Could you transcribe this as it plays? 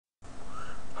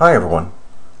Hi everyone.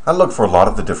 I look for a lot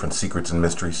of the different secrets and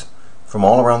mysteries from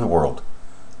all around the world,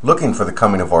 looking for the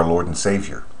coming of our Lord and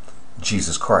Savior,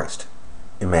 Jesus Christ,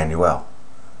 Emmanuel,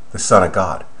 the Son of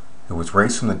God, who was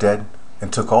raised from the dead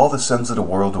and took all the sins of the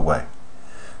world away.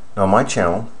 Now on my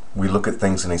channel, we look at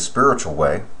things in a spiritual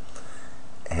way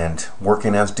and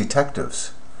working as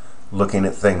detectives, looking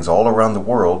at things all around the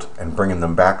world and bringing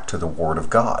them back to the Word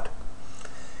of God.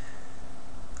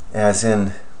 As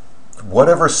in,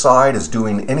 whatever side is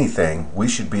doing anything, we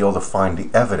should be able to find the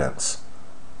evidence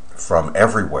from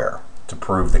everywhere to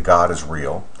prove that God is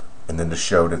real, and then to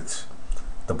show that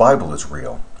the Bible is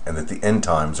real and that the end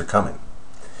times are coming.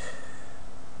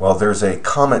 Well, there's a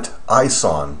Comet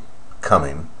Ison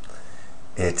coming.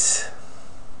 It's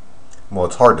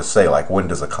hard to say, like, when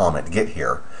does a comet get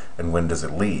here and when does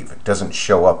it leave? It doesn't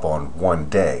show up on one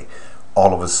day.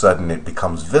 All of a sudden it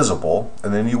becomes visible,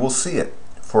 and then you will see it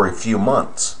for a few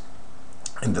months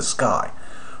in the sky.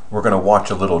 We're going to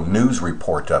watch a little news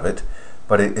report of it,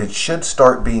 but it should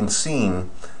start being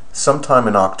seen sometime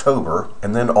in October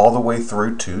and then all the way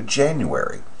through to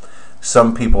January.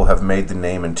 Some people have made the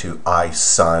name into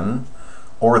Ison,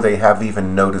 or they have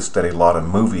even noticed that a lot of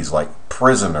movies like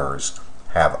Prisoners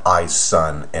have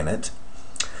Ison in it.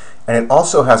 And it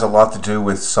also has a lot to do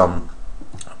with some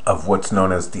of what's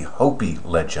known as the Hopi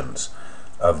legends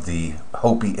of the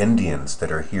Hopi Indians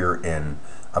that are here in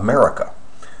America,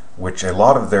 which a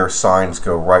lot of their signs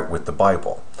go right with the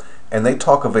Bible. And they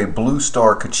talk of a blue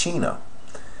star Kachina.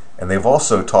 And they've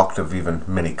also talked of even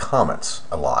many comets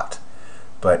a lot.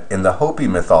 But in the Hopi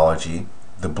mythology,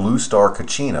 the blue star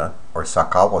Kachina, or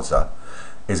Sakawaza,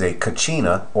 is a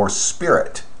Kachina or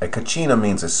spirit. A Kachina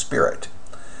means a spirit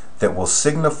that will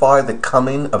signify the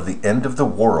coming of the end of the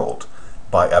world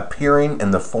by appearing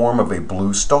in the form of a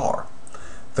blue star.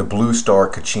 The blue star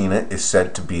Kachina is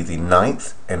said to be the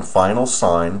ninth and final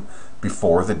sign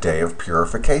before the day of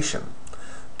purification,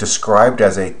 described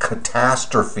as a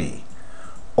catastrophe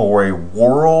or a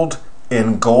world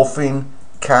engulfing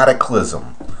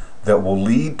cataclysm that will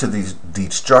lead to the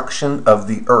destruction of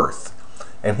the earth.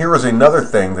 And here is another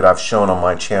thing that I've shown on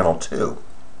my channel too,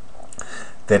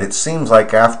 that it seems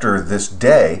like after this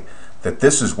day that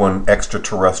this is when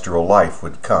extraterrestrial life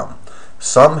would come.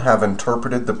 Some have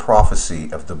interpreted the prophecy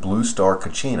of the blue star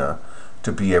Kachina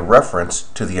to be a reference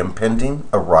to the impending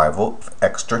arrival of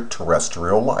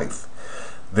extraterrestrial life.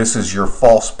 This is your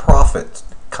false prophet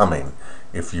coming,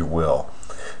 if you will.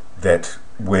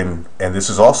 And this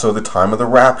is also the time of the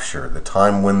rapture, the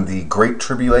time when the Great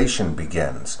Tribulation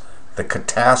begins, the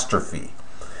catastrophe.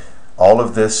 All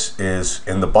of this is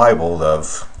in the Bible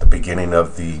of the beginning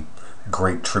of the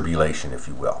Great Tribulation, if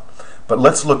you will. But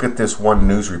let's look at this one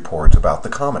news report about the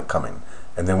comet coming,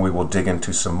 and then we will dig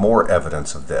into some more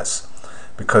evidence of this,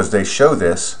 because they show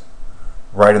this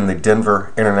right in the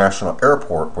Denver International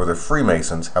Airport, where the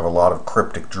Freemasons have a lot of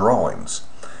cryptic drawings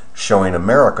showing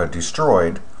America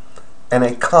destroyed and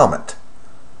a comet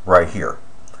right here.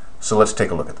 So let's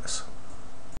take a look at this.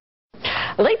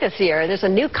 Late this year, there's a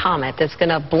new comet that's going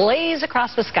to blaze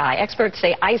across the sky. Experts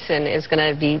say Ison is going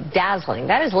to be dazzling.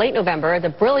 That is late November. The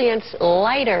brilliance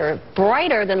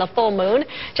brighter than the full moon.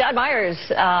 Chad Myers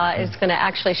is going to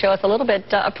actually show us a little bit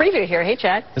a preview here. Hey,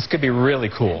 Chad. This could be really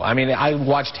cool. I mean, I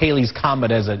watched Halley's Comet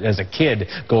as a kid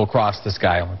go across the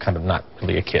sky. I'm kind of not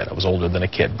really a kid. I was older than a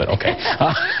kid, but okay.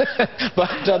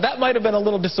 But that might have been a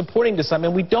little disappointing to some,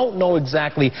 and we don't know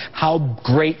exactly how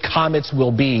great comets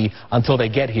will be until they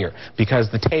get here, because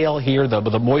the tail here,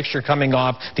 the moisture coming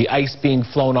off, the ice being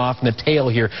flown off, and the tail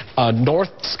here, north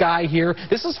sky here.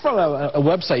 This is from a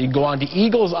website. You can go on to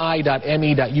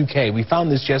eagleseye.me.uk. We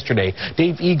found this yesterday.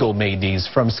 Dave Eagle made these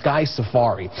from Sky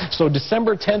Safari. So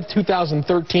December 10th,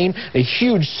 2013, a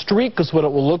huge streak is what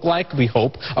it will look like, we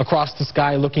hope, across the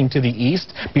sky looking to the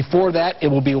east. Before that, it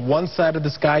will be one side of the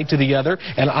sky to the other,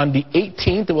 and on the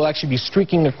 18th, it will actually be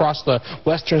streaking across the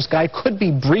western sky, could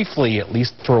be briefly, at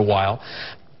least for a while.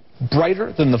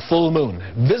 Brighter than the full moon,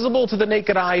 visible to the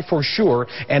naked eye for sure,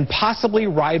 and possibly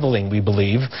rivaling, we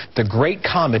believe, the great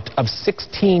comet of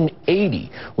 1680,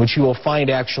 which you will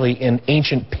find actually in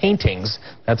ancient paintings.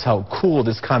 That's how cool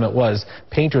this comet was.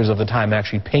 Painters of the time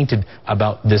actually painted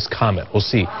about this comet. We'll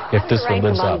see if this one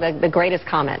lives up. The greatest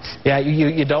comets. Yeah,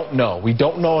 you don't know. We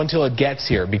don't know until it gets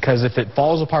here, because if it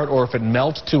falls apart or if it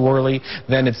melts too early,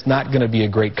 then it's not going to be a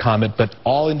great comet. But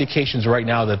all indications right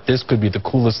now that this could be the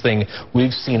coolest thing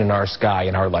we've seen in our sky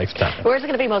in our lifetime. Where's it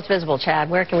going to be most visible, Chad?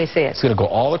 Where can we see it? It's going to go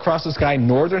all across the sky,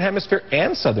 northern hemisphere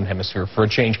and southern hemisphere for a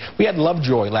change. We had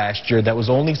Lovejoy last year. That was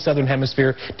only southern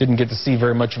hemisphere. Didn't get to see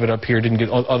very much of it up here. Didn't get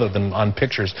other than on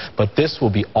pictures. But this will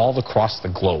be all across the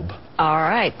globe. All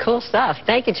right. Cool stuff.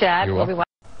 Thank you, Chad. You're welcome.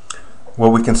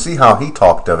 Well, we can see how he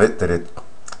talked of it, that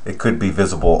it could be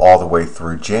visible all the way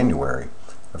through January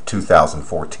of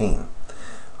 2014.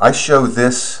 I show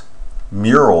this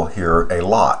mural here a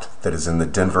lot that is in the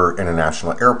Denver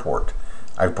International Airport.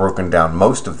 I've broken down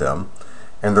most of them,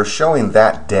 and they're showing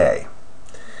that day.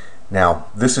 Now,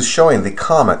 this is showing the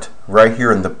comet right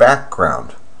here in the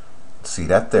background. See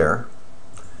that there?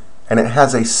 And it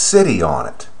has a city on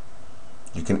it.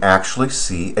 You can actually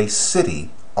see a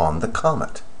city on the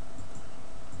comet.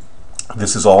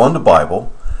 This is all in the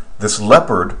Bible. This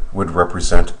leopard would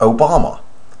represent Obama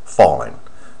falling.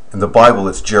 In the Bible,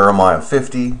 it's Jeremiah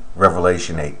 50,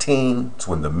 Revelation 18. It's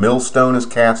when the millstone is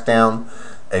cast down.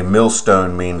 A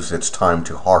millstone means it's time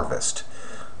to harvest,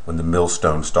 when the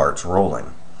millstone starts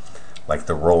rolling, like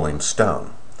the rolling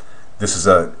stone. This is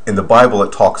in the Bible,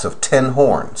 it talks of 10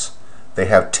 horns. They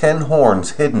have 10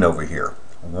 horns hidden over here.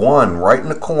 One right in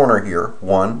the corner here.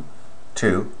 1,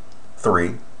 2,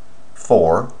 3,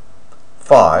 4,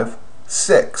 5,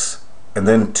 6. And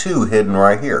then 2 hidden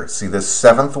right here. See this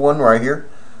 7th one right here?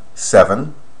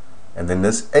 7. And then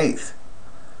this 8th.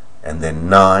 And then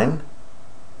 9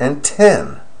 and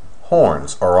 10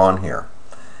 horns are on here.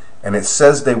 And it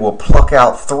says they will pluck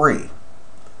out 3.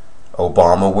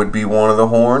 Obama would be one of the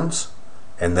horns.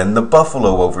 And then the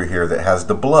buffalo over here that has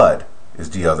the blood is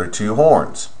the other 2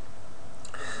 horns.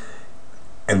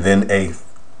 And then a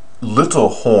little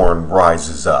horn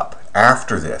rises up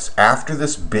after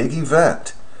this big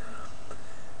event.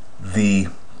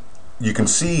 You can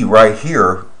see right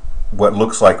here what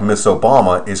looks like Miss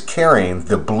Obama is carrying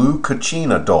the blue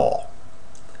Kachina doll.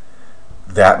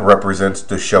 That represents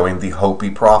showing the Hopi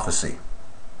prophecy.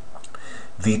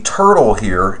 The turtle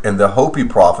here in the Hopi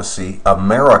prophecy,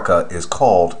 America, is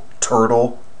called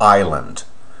Turtle Island.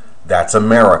 That's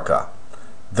America.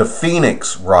 The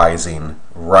phoenix rising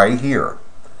right here.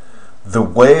 The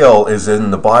whale is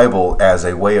in the Bible as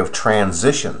a way of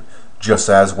transition, just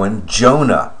as when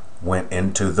Jonah went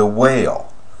into the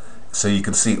whale. So you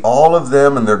can see all of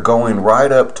them, and they're going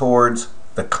right up towards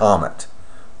the comet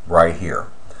right here.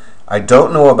 I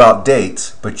don't know about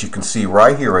dates, but you can see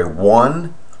right here a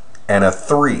 1 and a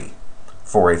 3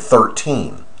 for a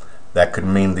 13. That could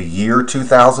mean the year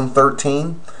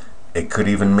 2013. It could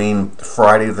even mean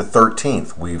Friday the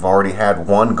 13th. We've already had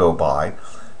one go by.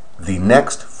 The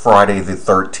next Friday the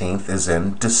 13th is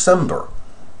in December.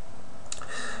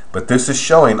 But this is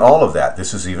showing all of that.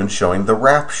 This is even showing the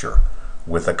rapture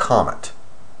with a comet.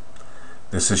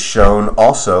 This is shown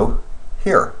also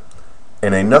here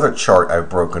in another chart I've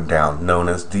broken down known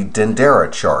as the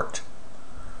Dendera chart.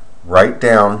 Right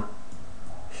down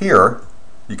here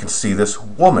you can see this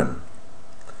woman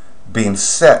being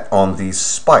set on these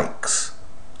spikes.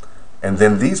 And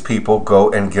then these people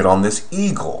go and get on this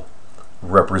eagle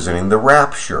representing the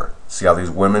rapture. See how these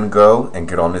women go and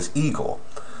get on this eagle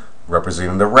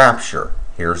representing the rapture.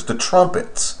 Here's the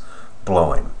trumpets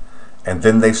blowing. And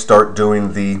then they start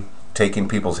doing the taking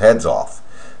people's heads off.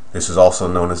 This is also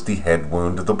known as the head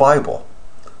wound of the Bible.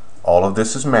 All of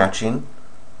this is matching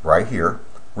right here.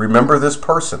 Remember this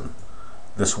person,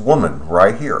 this woman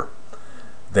right here.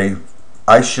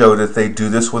 I show that they do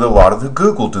this with a lot of the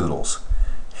Google Doodles.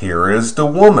 Here is the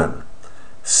woman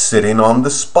sitting on the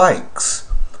spikes.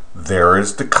 There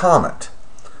is the comet.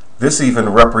 This even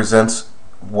represents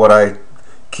what I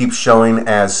keep showing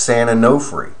as San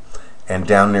Onofre and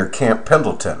down near Camp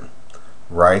Pendleton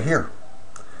right here.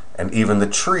 And even the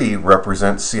tree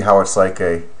represents, see how it's like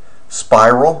a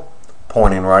spiral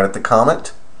pointing right at the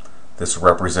comet? This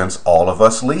represents all of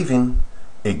us leaving,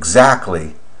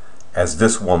 exactly as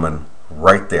this woman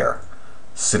right there,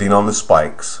 sitting on the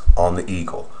spikes on the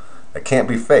eagle. That can't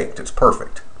be faked, it's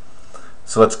perfect.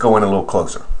 So let's go in a little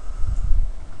closer.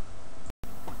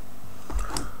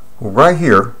 Well, right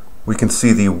here we can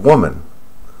see the woman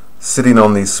sitting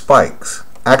on these spikes,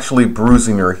 actually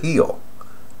bruising her heel,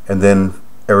 and then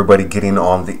everybody getting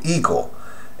on the eagle.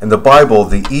 In the Bible,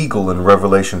 the eagle in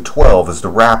Revelation 12 is the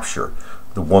rapture.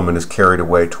 The woman is carried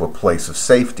away to a place of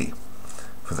safety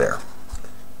for there.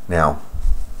 Now,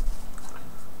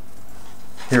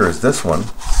 here is this one.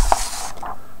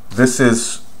 This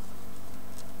is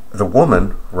the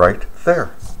woman right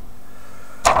there.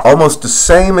 Almost the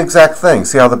same exact thing.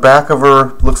 See how the back of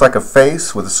her looks like a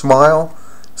face with a smile,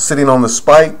 sitting on the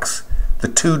spikes, the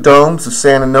 2 domes of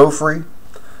San Onofre,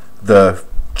 the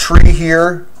tree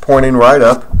here pointing right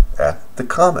up at the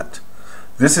comet.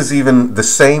 This is even the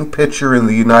same picture in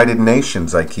the United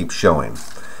Nations I keep showing.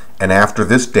 And after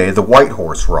this day, the white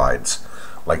horse rides,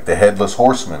 like the headless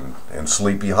horseman in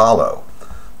Sleepy Hollow,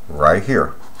 right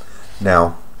here.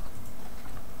 Now,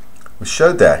 we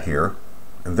showed that here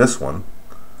in this one,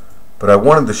 but I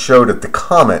wanted to show that the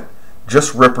comet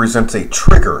just represents a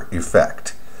trigger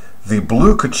effect. The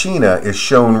blue Kachina is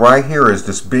shown right here as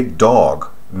this big dog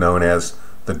known as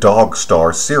the dog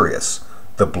star Sirius,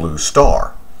 the blue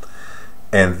star.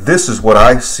 And this is what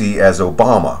I see as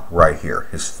Obama right here,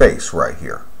 his face right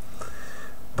here.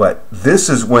 But this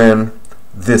is when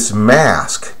this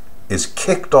mask is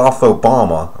kicked off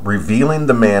Obama, revealing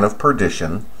the man of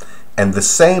perdition, and the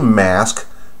same mask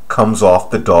comes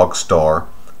off the dog star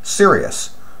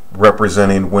Sirius,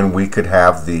 representing when we could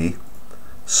have the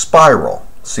spiral.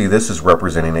 See, this is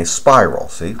representing a spiral.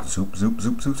 See, zoop, zoop,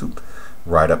 zoop, zoop, zoop,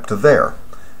 right up to there.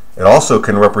 It also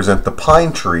can represent the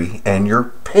pine tree and your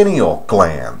pineal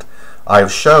gland. I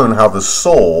have shown how the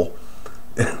soul,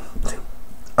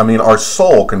 I mean, our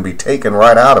soul can be taken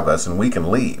right out of us and we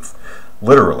can leave.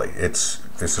 Literally, this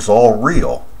is all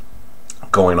real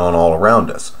going on all around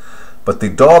us. But the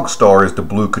dog star is the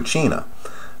blue Kachina.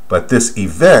 But this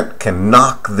event can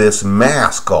knock this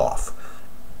mask off.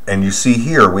 And you see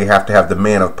here, we have to have the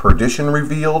man of perdition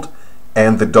revealed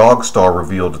and the dog star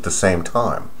revealed at the same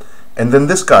time. And then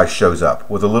this guy shows up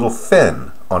with a little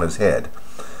fin on his head.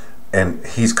 And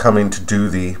he's coming to do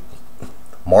the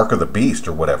mark of the beast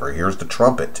or whatever. Here's the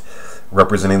trumpet,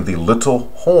 representing the little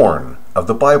horn of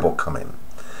the Bible coming.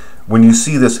 When you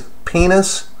see this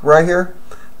penis right here,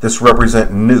 this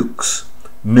represents nukes.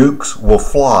 Nukes will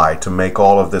fly to make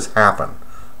all of this happen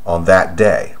on that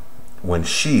day when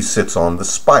she sits on the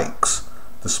spikes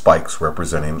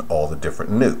representing all the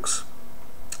different nukes.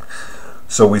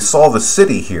 So we saw the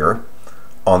city here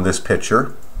on this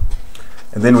picture,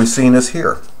 and then we've seen this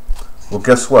here. Well,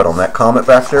 guess what? On that comet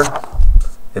back there,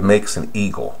 it makes an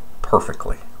eagle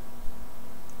perfectly.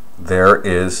 There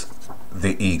is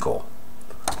the eagle.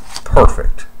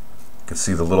 Perfect. You can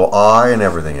see the little eye and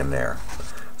everything in there.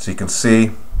 So you can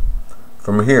see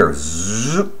from here,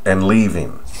 zoop, and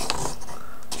leaving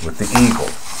with the eagle.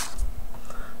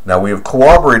 Now we have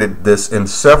corroborated this in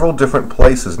several different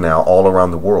places now all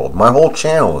around the world. My whole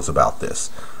channel is about this.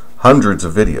 Hundreds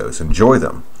of videos. Enjoy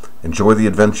them. Enjoy the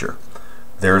adventure.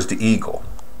 There's the eagle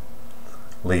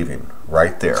leaving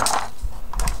right there.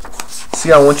 See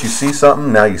how once you see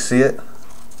something, now you see it?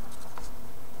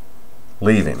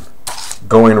 Leaving.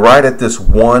 Going right at this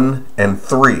 1 and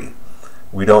 3.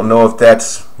 We don't know if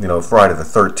that's, Friday the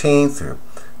 13th or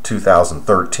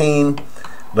 2013.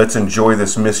 Let's enjoy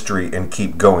this mystery and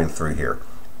keep going through here.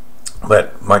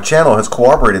 But my channel has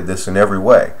corroborated this in every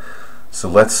way. So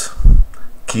let's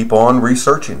keep on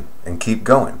researching and keep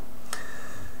going.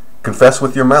 Confess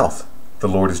with your mouth, the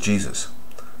Lord is Jesus.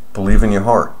 Believe in your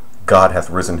heart, God hath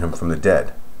risen him from the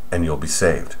dead, and you'll be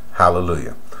saved.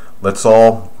 Hallelujah. Let's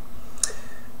all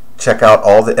check out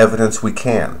all the evidence we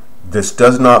can. This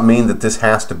does not mean that this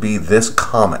has to be this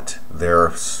comet.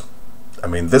 This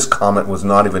comet was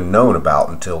not even known about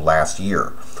until last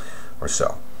year or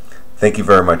so. Thank you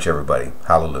very much, everybody.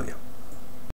 Hallelujah.